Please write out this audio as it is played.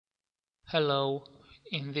Hello,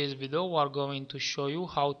 in this video we are going to show you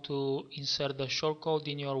how to insert the shortcode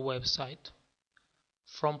in your website.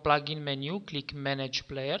 From plugin menu, click Manage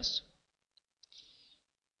Players.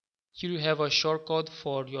 Here you have a shortcode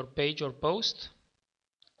for your page or post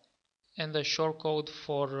and a shortcode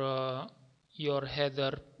for your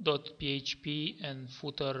header.php and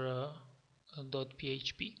footer.php.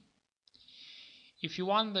 If you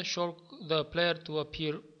want the player to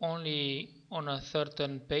appear only on a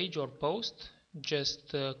certain page or post,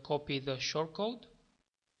 just copy the shortcode,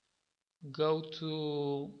 go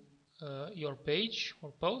to your page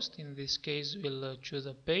or post. In this case we'll choose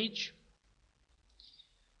a page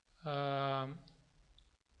and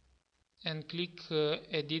click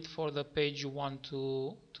edit for the page you want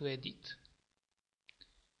to edit.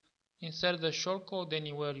 Insert the shortcode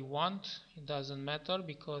anywhere you want, it doesn't matter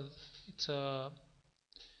because it's a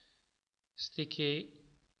sticky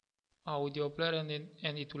audio player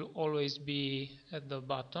and it will always be at the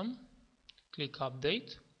bottom. Click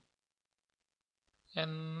update,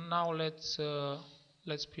 and now let's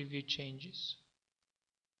preview changes.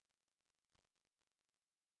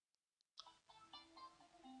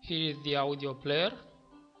 Here is the audio player.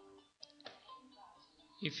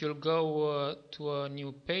 If you'll go to a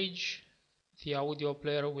new page, the audio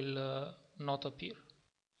player will not appear.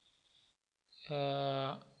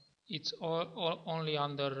 It's only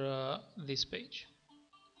under this page.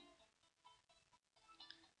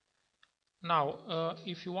 Now,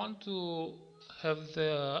 if you want to have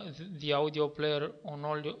the audio player on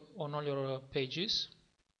all your pages,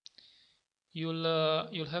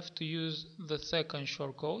 you'll have to use the second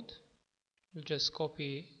shortcode. You just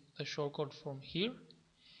copy the shortcode from here,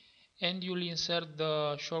 and you'll insert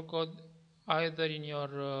the shortcode either in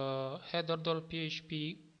your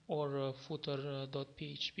header.php or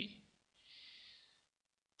footer.php.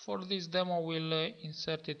 For this demo, we'll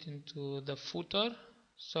insert it into the footer.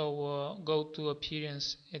 So go to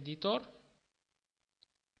Appearance Editor,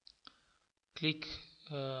 click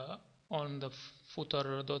on the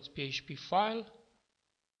footer.php file,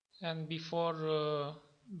 and before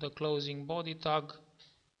the closing body tag,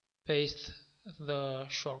 paste the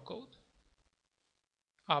shortcode.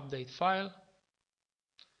 Update file.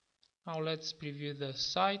 Now let's preview the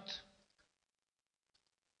site.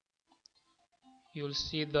 You'll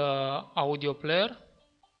see the audio player.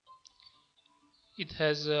 It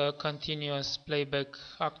has a continuous playback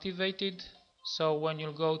activated, so when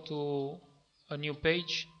you go to a new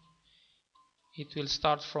page, it will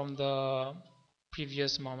start from the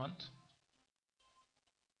previous moment.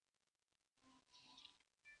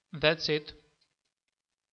 That's it.